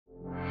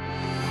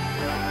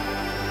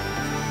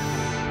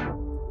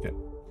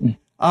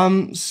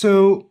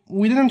So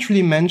we didn't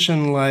really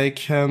mention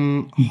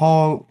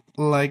how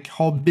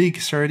big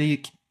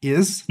Certik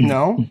is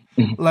now.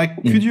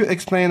 Could you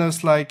explain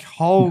us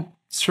how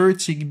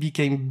Certik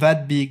became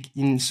that big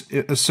in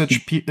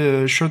such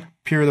short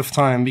period of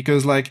time?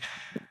 Because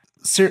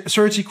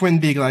Certik went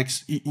big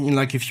in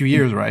a few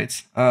years,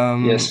 right?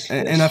 Yes.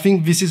 And I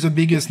think this is the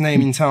biggest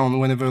name in town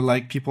whenever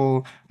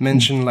people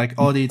mention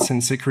audits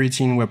and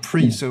security in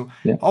Web3. So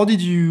how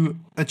did you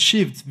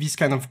achieve this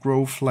kind of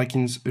growth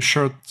in a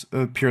short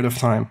period of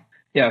time?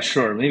 Yeah,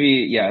 sure.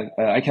 Maybe,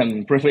 I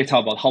can briefly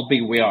talk about how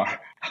big we are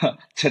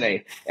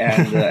today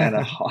and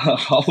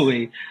how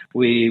we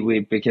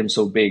became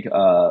so big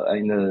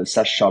in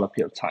such short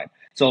period of time.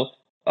 So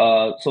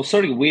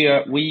certainly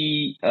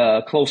we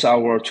closed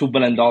our $2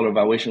 billion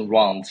valuation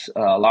round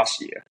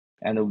last year,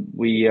 and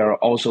we are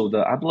also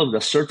the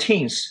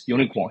 13th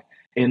unicorn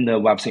in the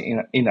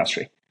Web3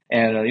 industry.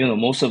 And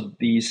most of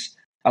these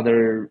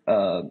other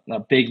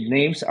big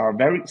names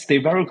stay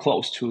very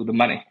close to the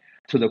money,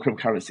 to the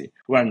cryptocurrency.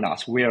 We're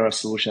not. We are a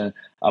solution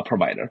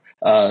provider,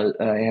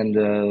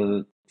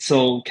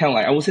 so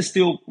I would say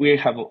still we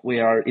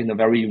are in a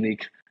very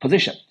unique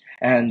position.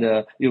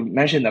 And you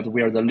mentioned that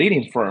we are the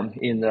leading firm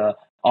in the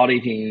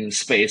auditing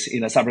space, in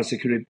the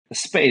cybersecurity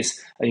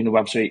space in the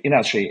Web3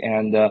 industry.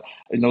 And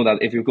you know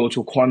that if you go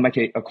to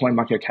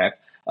CoinMarketCap,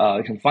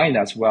 you can find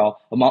as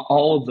well, among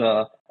all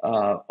the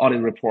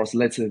audit reports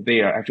listed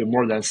there, actually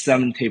more than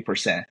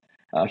 70%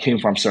 came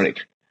from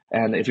Certik.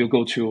 And if you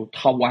go to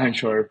top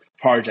 100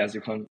 projects,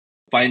 you can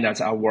find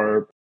that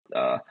our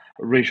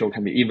ratio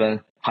can be even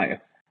higher.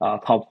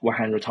 Top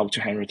 100, top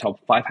 200, top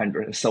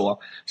 500, and so on.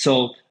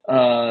 So,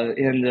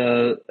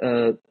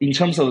 in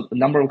terms of the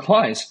number of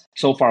clients,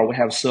 so far we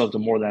have served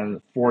more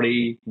than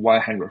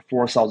 4,100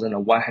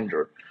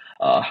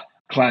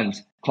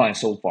 clients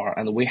so far,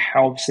 and we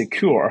have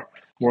secure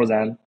more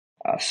than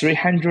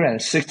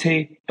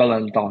 $360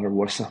 billion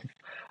worth of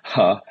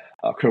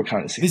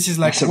cryptocurrency. This is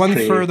one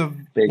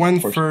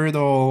third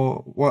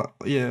or what?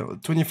 Yeah,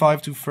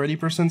 25 to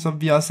 30% of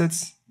the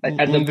assets at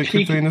the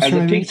crypto industry.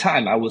 At the peak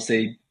time, I would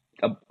say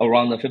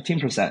around the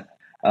 15%.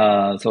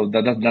 So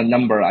the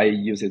number I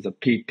use is the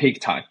peak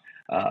time.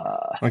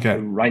 Okay.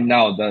 Right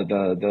now,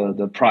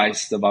 the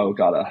price, the value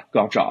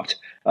got dropped.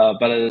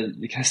 But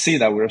you can see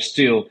that we're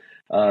still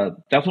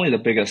definitely the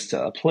biggest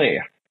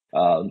player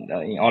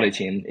in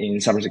auditing in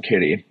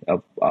cybersecurity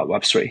of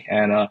Web3,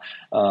 and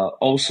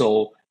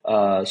also.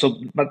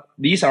 But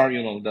these are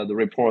the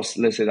reports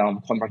listed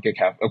on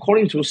CoinMarketCap.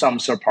 According to some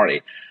third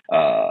party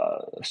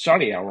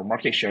study, our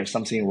market share is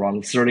something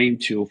around 30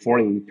 to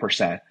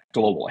 40%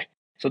 globally.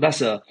 So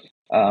that's a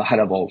high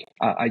level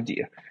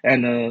idea.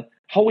 And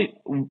how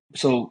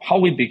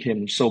we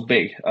became so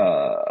big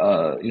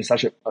in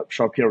such a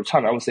short period of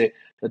time, I would say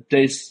that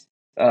the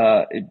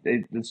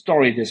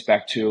story dates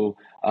back to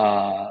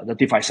the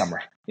DeFi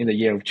summer in the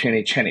year of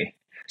 2020.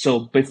 So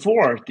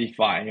before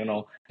DeFi,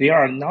 there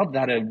are not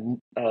that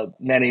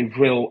many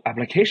real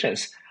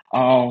applications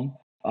on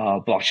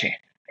blockchain,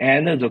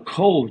 and the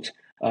code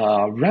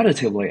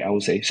relatively, I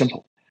would say,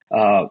 simple.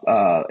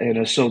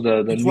 And so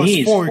the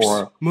needs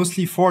for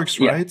mostly forks,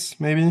 right?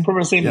 Maybe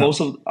probably most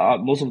of our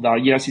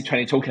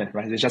ERC20 token,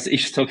 right? It's just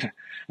each token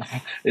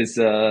is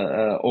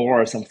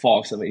or some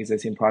forks of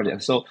existing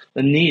projects. So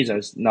the needs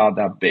is not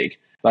that big,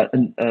 but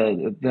then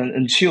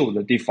until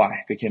the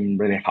DeFi became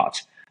really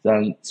hot.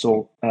 And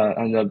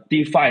the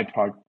DeFi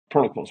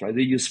protocols, right?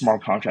 They use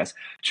smart contracts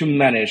to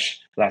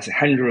manage, let's say,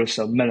 hundreds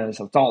of millions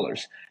of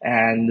dollars.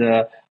 And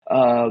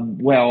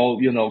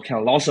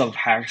lots of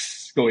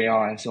hacks going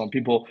on, and so on.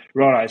 People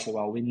realize,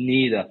 we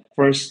need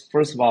first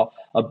of all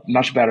a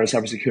much better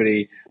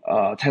cybersecurity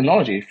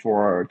technology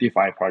for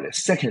DeFi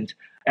projects. Second,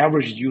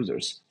 average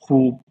users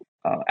who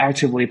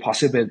actively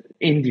participate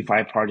in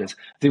DeFi projects,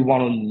 they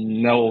want to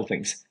know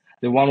things.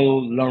 They want to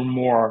learn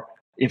more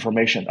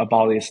information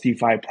about these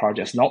DeFi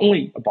projects, not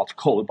only about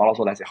code, but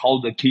also how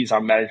the keys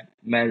are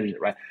managed,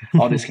 right?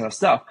 All this kind of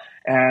stuff.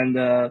 And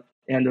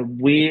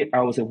we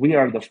are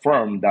the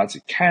firm that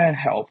can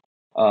help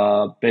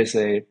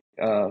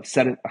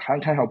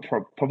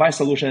provide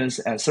solutions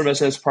and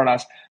services,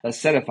 products that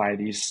satisfy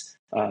these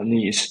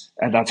needs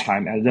at that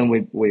time. And then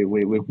we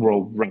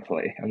grow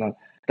rapidly. And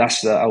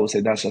that's I would say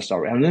that's the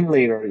story. And then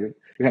later you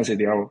can say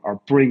there are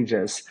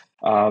bridges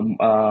and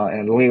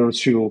layer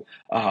 2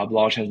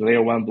 blockchains,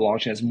 layer 1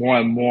 blockchains, more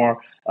and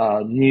more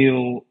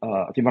new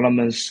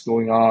developments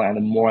going on,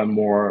 and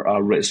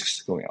more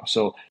risks going on.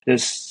 So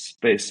this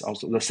space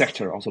also, the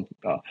sector also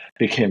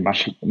became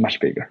much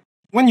bigger.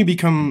 When you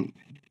become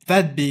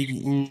that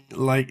big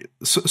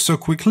so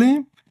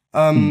quickly,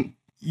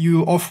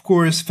 you of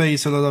course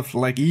face a lot of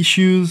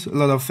issues, a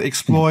lot of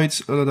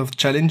exploits, a lot of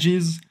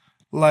challenges.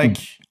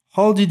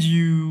 How do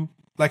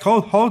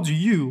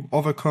you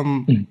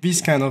overcome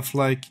these kind of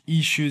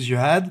issues you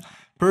had?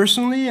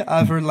 Personally,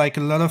 I've heard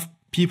a lot of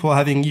people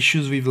having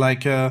issues with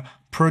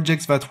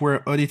projects that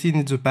were audited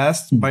in the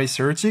past by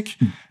Certik.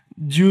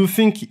 Do you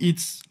think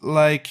it's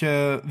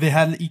they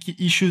had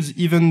issues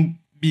even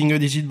being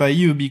audited by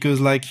you because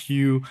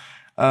you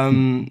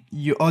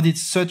you audit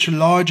such a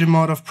large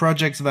amount of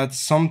projects that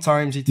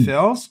sometimes it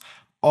fails,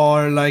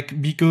 or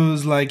like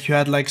because like you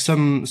had like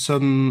some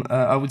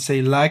I would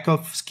say lack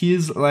of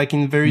skills like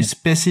in very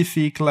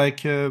specific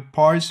like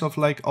parts of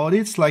like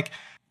audits, like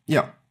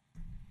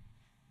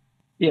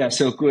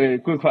so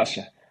good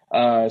question.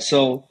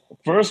 So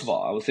first of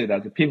all, I would say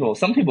that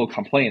some people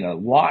complain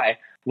why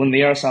when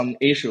there are some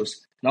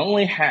issues, not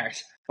only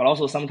hacked but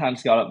also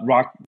sometimes got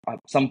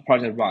some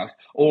project rocked,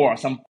 or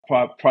some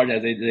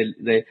project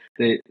the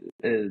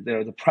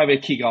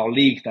private key got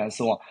leaked and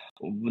so on.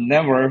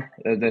 Never,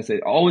 that's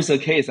always the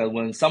case that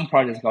when some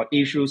projects got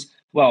issues,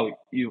 well,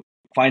 you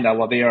find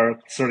out they are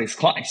Certik's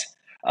clients.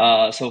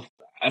 So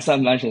as I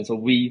mentioned, so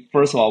we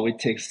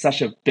take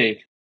such a big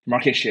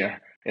market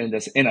share in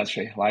this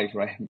industry, like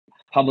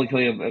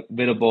publicly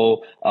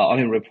available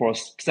audit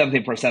reports,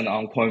 70%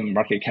 on coin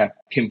market cap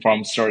came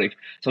from Certik.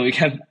 So we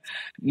can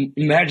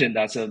imagine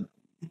that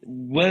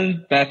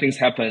when bad things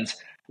happen,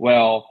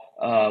 well,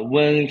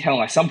 when kind of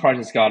like some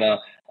projects got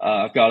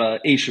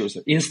issues,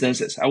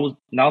 instances, I would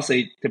not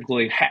say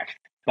typically hacked,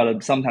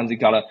 but sometimes they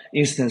got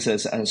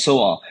instances and so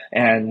on,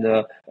 and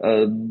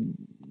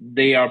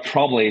they are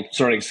probably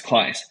Certik's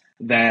clients.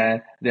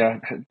 Then they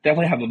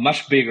definitely have a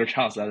much bigger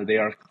chance that they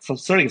are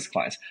Certik's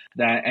clients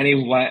than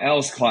anyone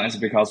else's clients,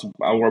 because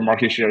our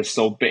market share is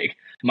so big,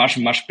 much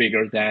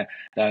bigger than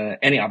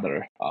any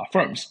other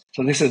firms.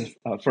 So this is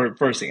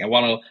first thing I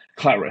want to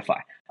clarify.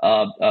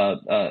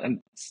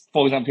 And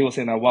for example, people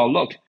say that, well,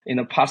 look, in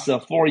the past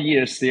 4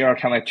 years, there are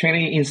kind of like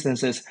 20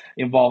 instances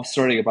involved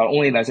Certik, but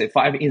only let's say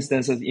 5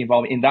 instances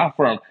involved in that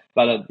firm.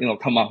 But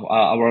come on,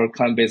 our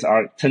client base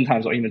are 10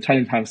 times or even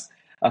 20 times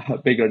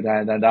bigger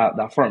than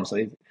that firm.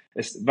 So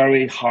it's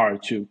very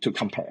hard to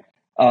compare.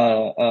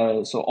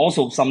 So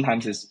also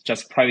sometimes it's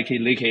just private key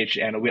leakage,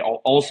 and we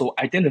also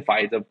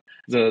identify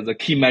the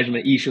key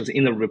management issues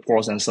in the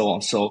reports and so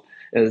on. So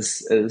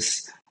it's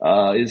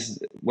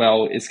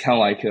kind of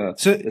like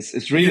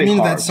it's really hard. You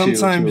mean that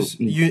sometimes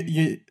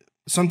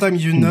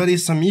sometimes you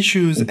notice some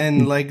issues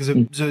and like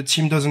the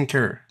team doesn't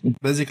care,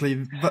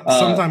 basically. But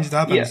sometimes it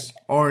happens,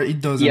 or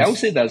it doesn't. Yeah, I would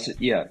say that.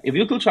 Yeah, if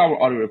you go to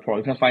our audit report,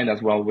 you can find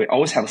that we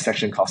always have a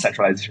section called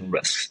centralization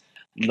risks.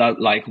 That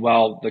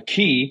the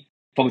key,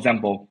 for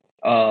example,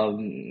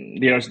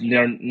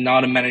 they're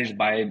not managed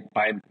by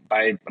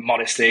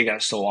multi-sig and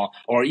so on,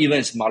 or even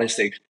it's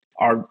multi-sig.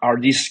 Are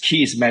these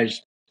keys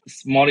managed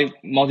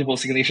multiple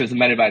signatures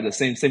managed by the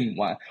same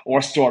one,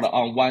 or stored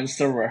on one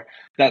server?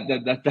 That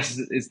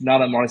is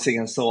not a multi-sig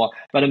and so on.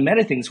 But in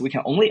many things, we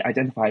can only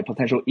identify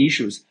potential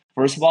issues.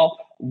 First of all,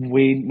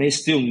 we may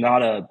still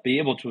not be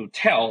able to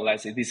tell,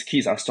 let's say, these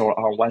keys are stored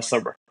on one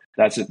server.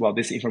 That's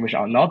this information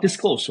are not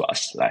disclosed to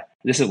us. Right?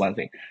 This is one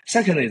thing.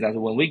 Second is that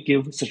when we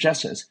give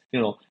suggestions,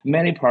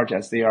 many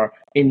projects they are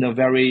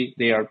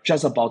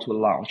just about to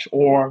launch,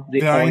 or they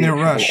are in a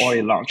rush.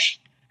 Already launched.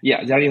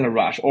 Yeah, they are in a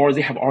rush, or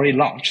they have already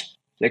launched.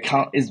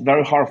 It's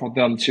very hard for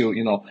them to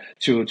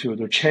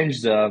to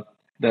change the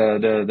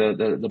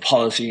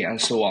policy and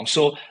so on.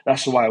 So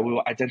that's why we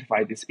will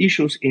identify these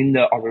issues in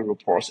the audit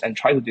reports and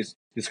try to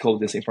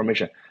disclose this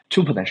information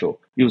to potential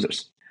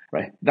users.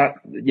 Right.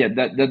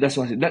 That's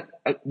one thing.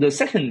 The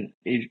second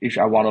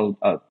issue I want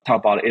to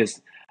talk about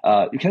is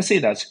you can see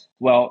that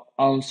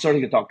on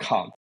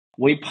Certik.com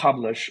we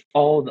publish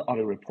all the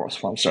audit reports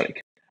from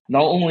Certik.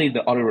 Not only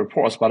the audit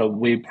reports, but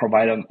we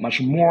provide much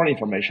more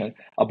information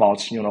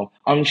about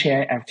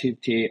on-chain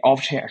activity,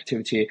 off-chain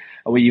activity.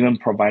 We even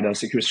provide a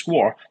security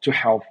score to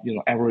help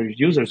every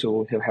user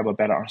to have a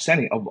better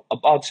understanding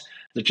about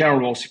the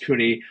general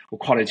security or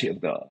quality of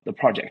the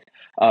project.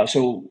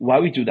 So why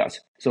we do that?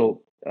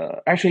 So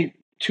actually,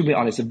 to be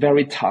honest, a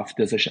very tough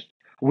decision.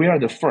 We are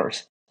the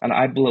first, and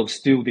I believe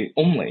still the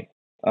only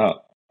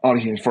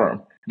auditing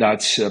firm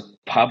that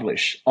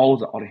publish all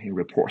the auditing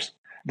reports.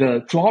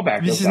 The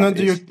drawback this is not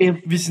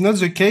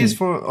the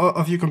case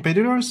of your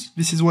competitors.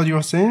 This is what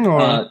you're saying,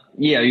 or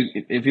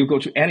if you go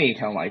to any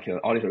kind of like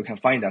auditor, you can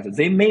find that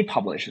they may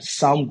publish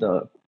some of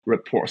the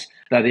reports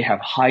that they have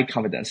high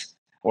confidence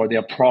or they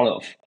are proud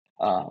of,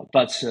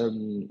 but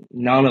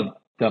none of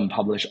them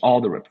publish all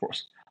the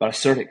reports. But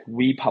Certik,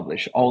 we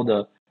publish all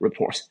the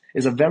reports.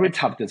 It's a very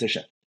tough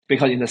decision,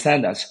 because in the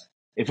sense that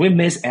if we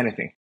miss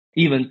anything,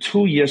 even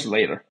 2 years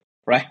later,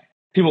 right,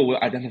 people will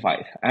identify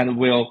it and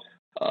will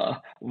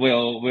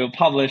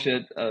publish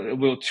it,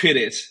 we'll tweet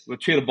it, we'll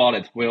tweet about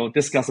it, we'll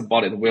discuss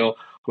about it, we'll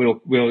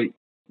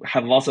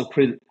have lots of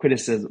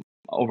criticism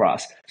over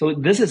us. So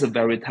this is a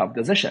very tough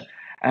decision.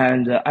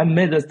 And I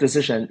made this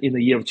decision in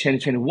the year of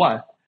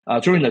 2021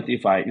 during the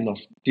DeFi,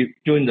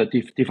 during the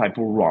DeFi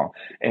bull run.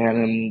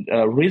 And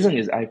reason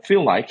is I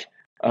feel like,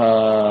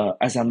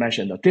 as I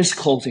mentioned,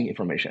 disclosing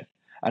information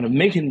and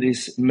making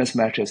these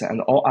mismatches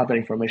and all other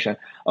information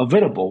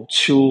available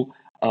to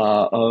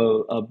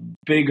a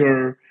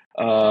bigger,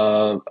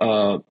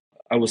 I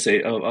would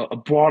say, a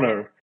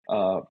broader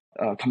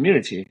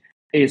community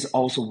is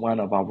also one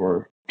of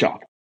our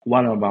job,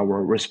 one of our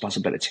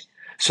responsibility.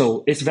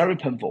 So it's very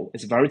painful,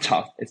 it's very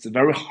tough, it's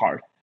very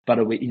hard,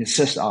 but we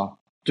insist on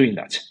doing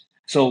that.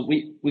 So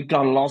we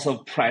got lots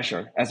of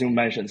pressure, as you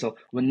mentioned. So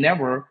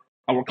whenever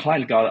our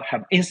client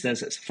have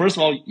instances, first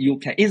of all, you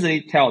can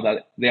easily tell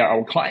that they are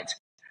our client.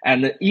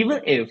 And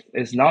even if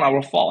it's not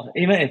our fault,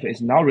 even if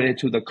it's not related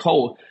to the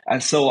code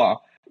and so on,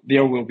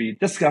 there will be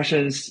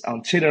discussions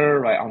on Twitter,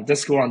 right, on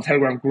Discord, on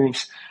Telegram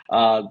groups.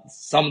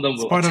 Some of them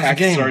will attack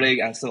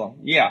Certik and so on.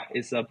 Yeah,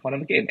 it's a part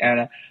of the game.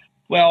 And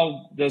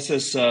well, this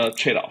is a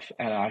trade-off.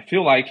 And I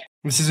feel like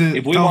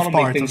if we want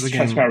to make things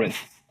transparent,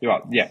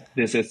 yeah,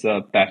 this is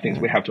a bad thing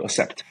we have to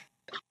accept.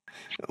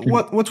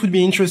 What would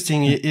be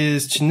interesting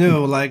is to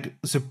know like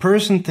the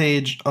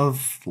percentage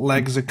of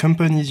like the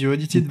companies you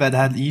audited that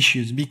had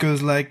issues,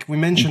 because like we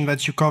mentioned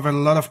that you covered a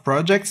lot of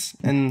projects,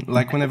 and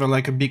like whenever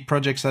like a big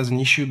project has an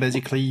issue,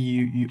 basically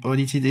you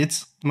audited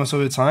it most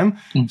of the time.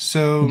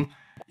 So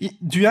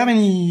do you have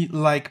any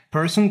like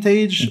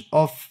percentage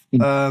of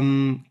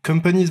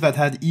companies that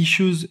had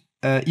issues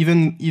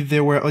even if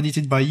they were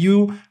audited by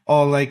you,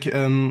 or like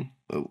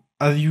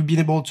have you been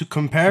able to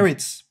compare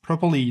it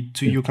properly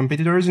to your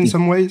competitors in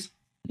some ways?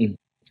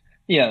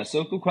 Yeah,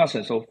 so good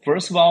question. So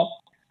first of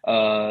all,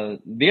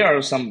 there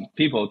are some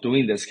people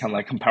doing this kind of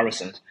like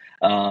comparisons.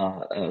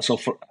 So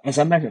as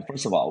I mentioned,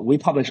 first of all, we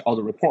publish all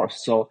the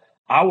reports, so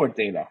our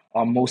data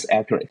are most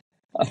accurate.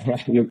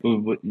 Right?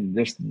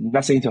 There's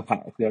nothing to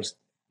hide. There's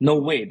no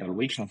way that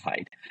we can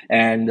hide.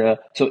 And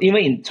so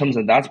even in terms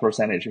of that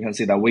percentage, you can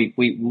see that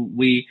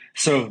we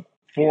serve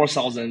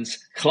 4,000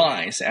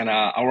 clients, and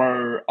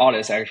our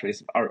audits actually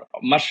are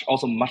much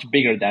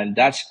bigger than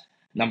that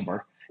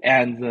number.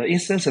 And the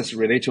instances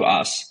related to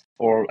us,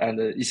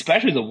 and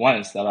especially the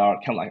ones that are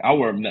kind of like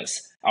our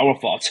miss, our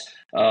fault,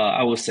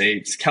 I would say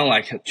it's kind of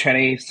like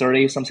 20,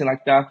 30, something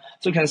like that.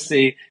 So you can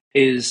see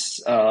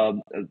it's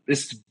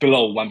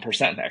below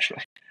 1%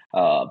 actually.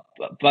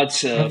 But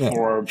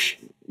for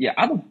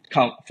other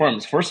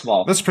firms, first of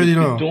all, that's pretty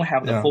low. You don't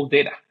have the full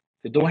data.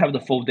 You don't have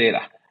the full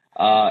data.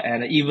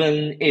 And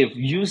even if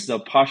you use the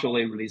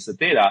partially released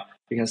data,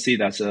 you can see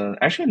that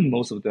actually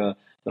most of the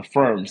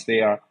firms,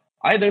 they are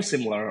either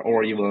similar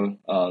or even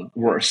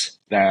worse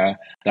than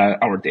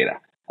our data.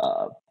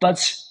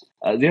 But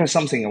there's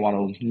something I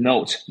want to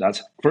note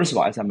that, first of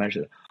all, as I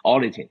mentioned,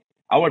 auditing,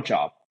 our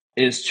job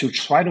is to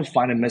try to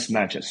find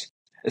mismatches.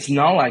 It's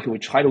not like we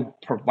try to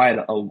provide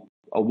a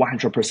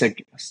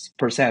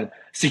 100%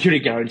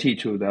 security guarantee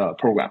to the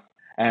program.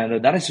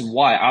 And that is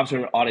why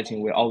after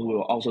auditing, we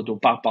will also do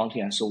bug bounty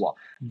and so on.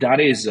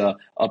 That is a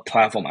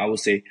platform, I would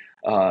say,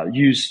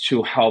 used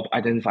to help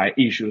identify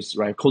issues,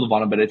 right? Code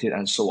vulnerability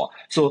and so on.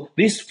 So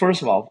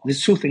first of all,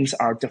 these two things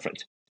are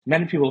different.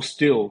 Many people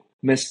still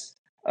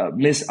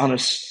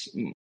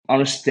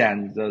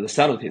misunderstand the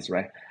subtleties,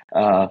 right?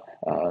 Of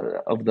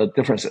the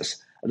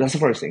differences. That's the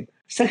first thing.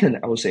 Second,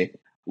 I would say,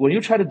 when you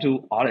try to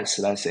do audits,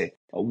 let's say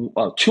 2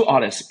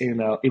 audits in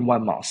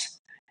 1 month,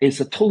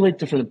 it's a totally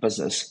different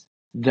business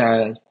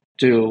than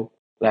do,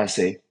 let's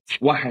say,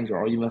 100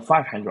 or even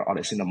 500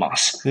 audits in a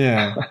month.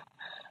 Yeah.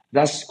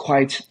 That's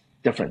quite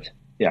different.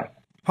 Yeah.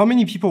 How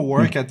many people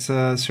work at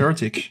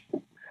Certik?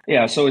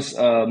 Yeah, so it's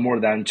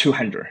more than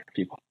 200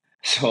 people.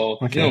 So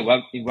in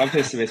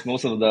web-based space,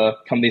 most of the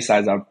company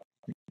size are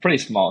pretty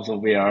small. So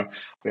we are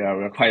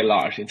quite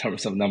large in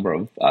terms of number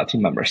of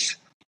team members.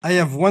 I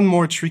have one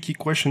more tricky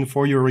question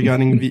for you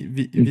regarding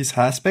these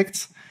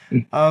aspects.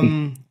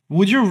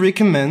 Would you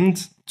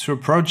recommend to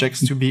projects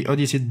to be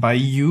audited by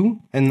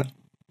you and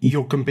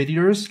your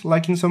competitors,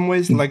 like in some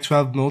ways, like to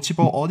have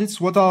multiple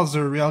audits? What are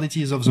the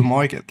realities of the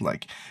market?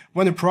 Like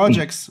when a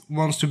project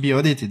wants to be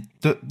audited,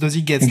 does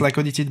it get like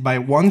audited by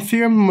one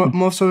firm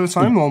most of the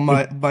time or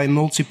by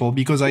multiple?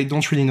 Because I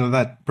don't really know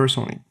that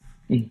personally.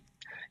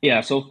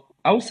 Yeah, so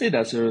I would say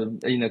that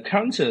in the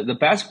current, the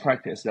best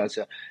practice that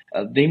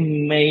they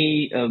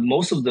may,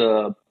 most of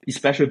the,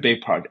 especially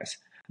big projects,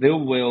 they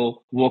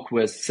will work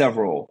with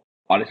several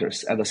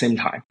auditors at the same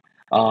time.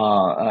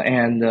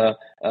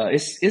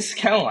 It's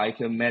kind of like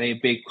many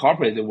big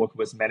corporates that work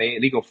with many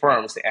legal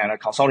firms and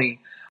consulting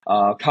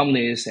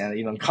companies and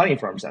even accounting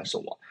firms and so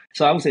on.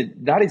 So I would say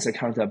that is the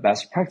kind of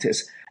best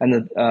practice.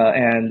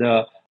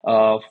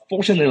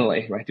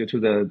 Fortunately, right, due to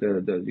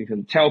the you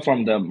can tell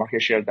from the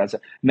market share that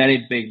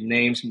many big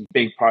names,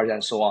 big projects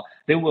and so on,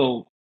 they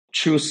will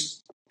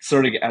choose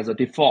Certik as a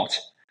default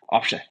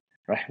option,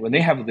 right? When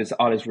they have this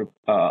audit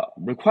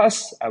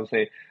request, I would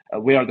say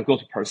we are the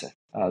go-to person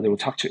they will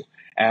talk to.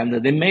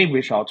 And they may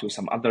reach out to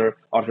some other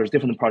auditors.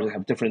 Different projects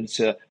have different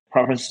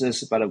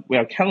preferences, but we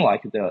are kind of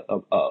like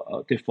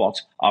the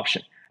default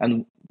option.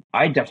 And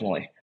I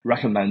definitely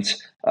recommend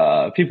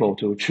people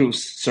to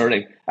choose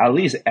Certik at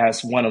least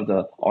as one of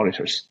the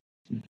auditors.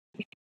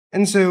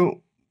 And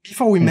so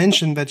before we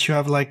mentioned that you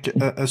have like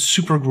a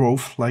super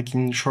growth, like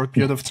in a short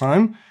period of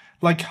time,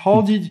 like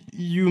how did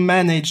you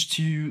manage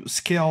to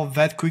scale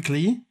that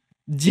quickly?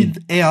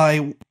 Did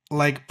AI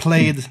like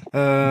played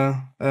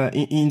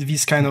in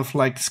this kind of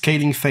like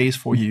scaling phase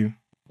for you?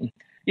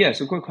 Yeah,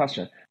 it's a good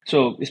question.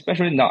 So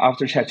especially now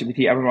after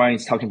ChatGPT, everyone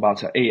is talking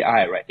about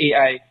AI, right?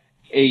 AI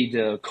aid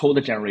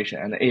code generation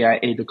and AI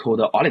aid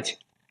code auditing.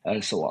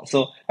 and so on.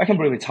 So I can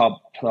briefly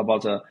talk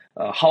about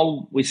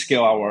how we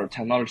scale our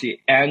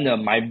technology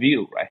and my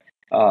view, right,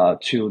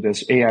 to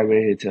this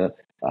AI-related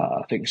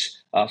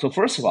things. So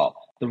first of all,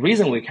 the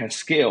reason we can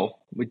scale,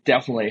 we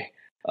definitely,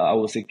 I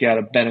would say, get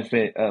a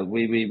benefit.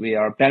 We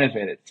are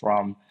benefited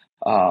from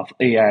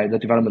AI, the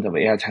development of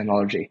AI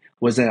technology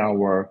within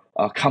our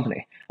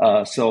company.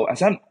 So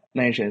as I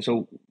mentioned,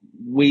 so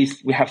we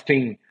have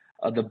seen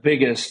the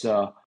biggest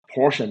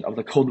portion of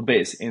the code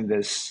base in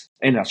this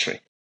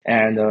industry,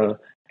 and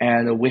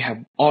we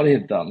have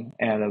audited them,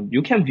 and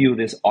you can view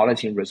this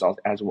auditing result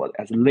as what,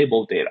 as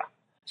labeled data.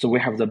 So we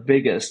have the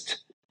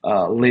biggest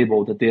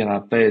labeled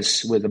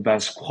database with the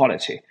best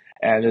quality,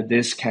 and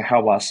this can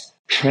help us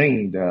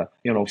train the,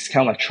 it's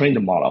kind of like train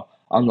the model,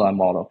 online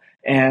model,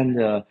 and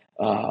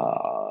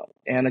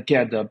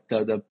get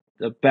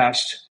the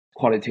best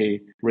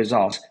quality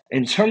results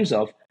in terms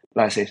of,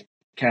 let's say,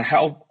 can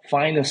help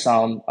find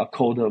some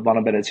code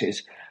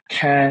vulnerabilities,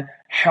 can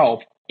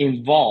help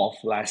involve,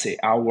 let's say,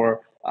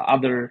 our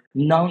other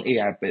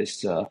non-AI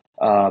based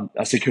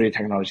security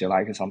technology,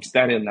 like some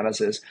static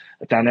analysis,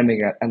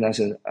 dynamic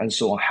analysis, and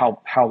so on,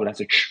 help let's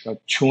say,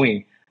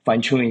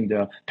 fine-tuning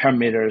the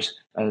parameters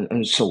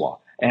and so on.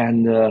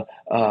 And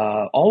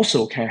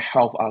also can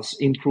help us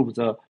improve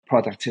the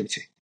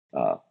productivity.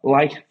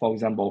 Like, for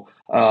example,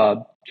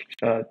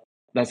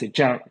 let's say,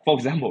 generate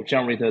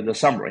the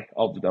summary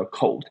of the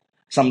code.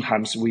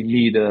 Sometimes we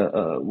need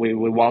we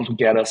want to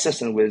get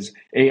assistance with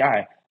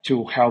AI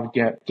to help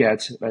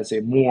get let's say,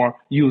 more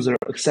user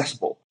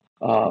accessible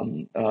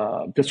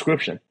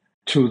description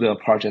to the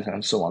project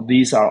and so on.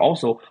 These are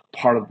also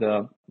part of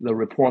the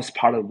reports,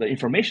 part of the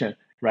information,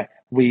 right?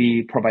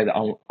 We provide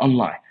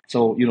online.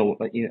 So,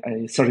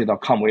 in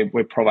Certik.com,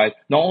 we provide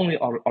not only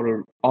our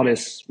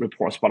audit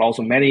reports, but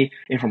also many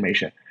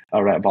information,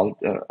 right, about,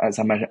 as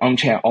I mentioned,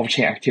 on-chain,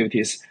 off-chain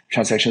activities,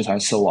 transactions,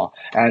 and so on.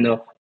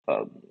 And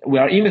we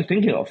are even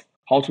thinking of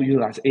how to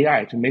utilize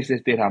AI to make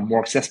this data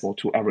more accessible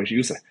to average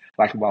user.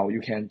 Like, well,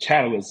 you can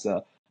chat with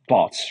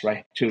bots,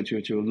 right, to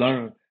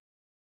learn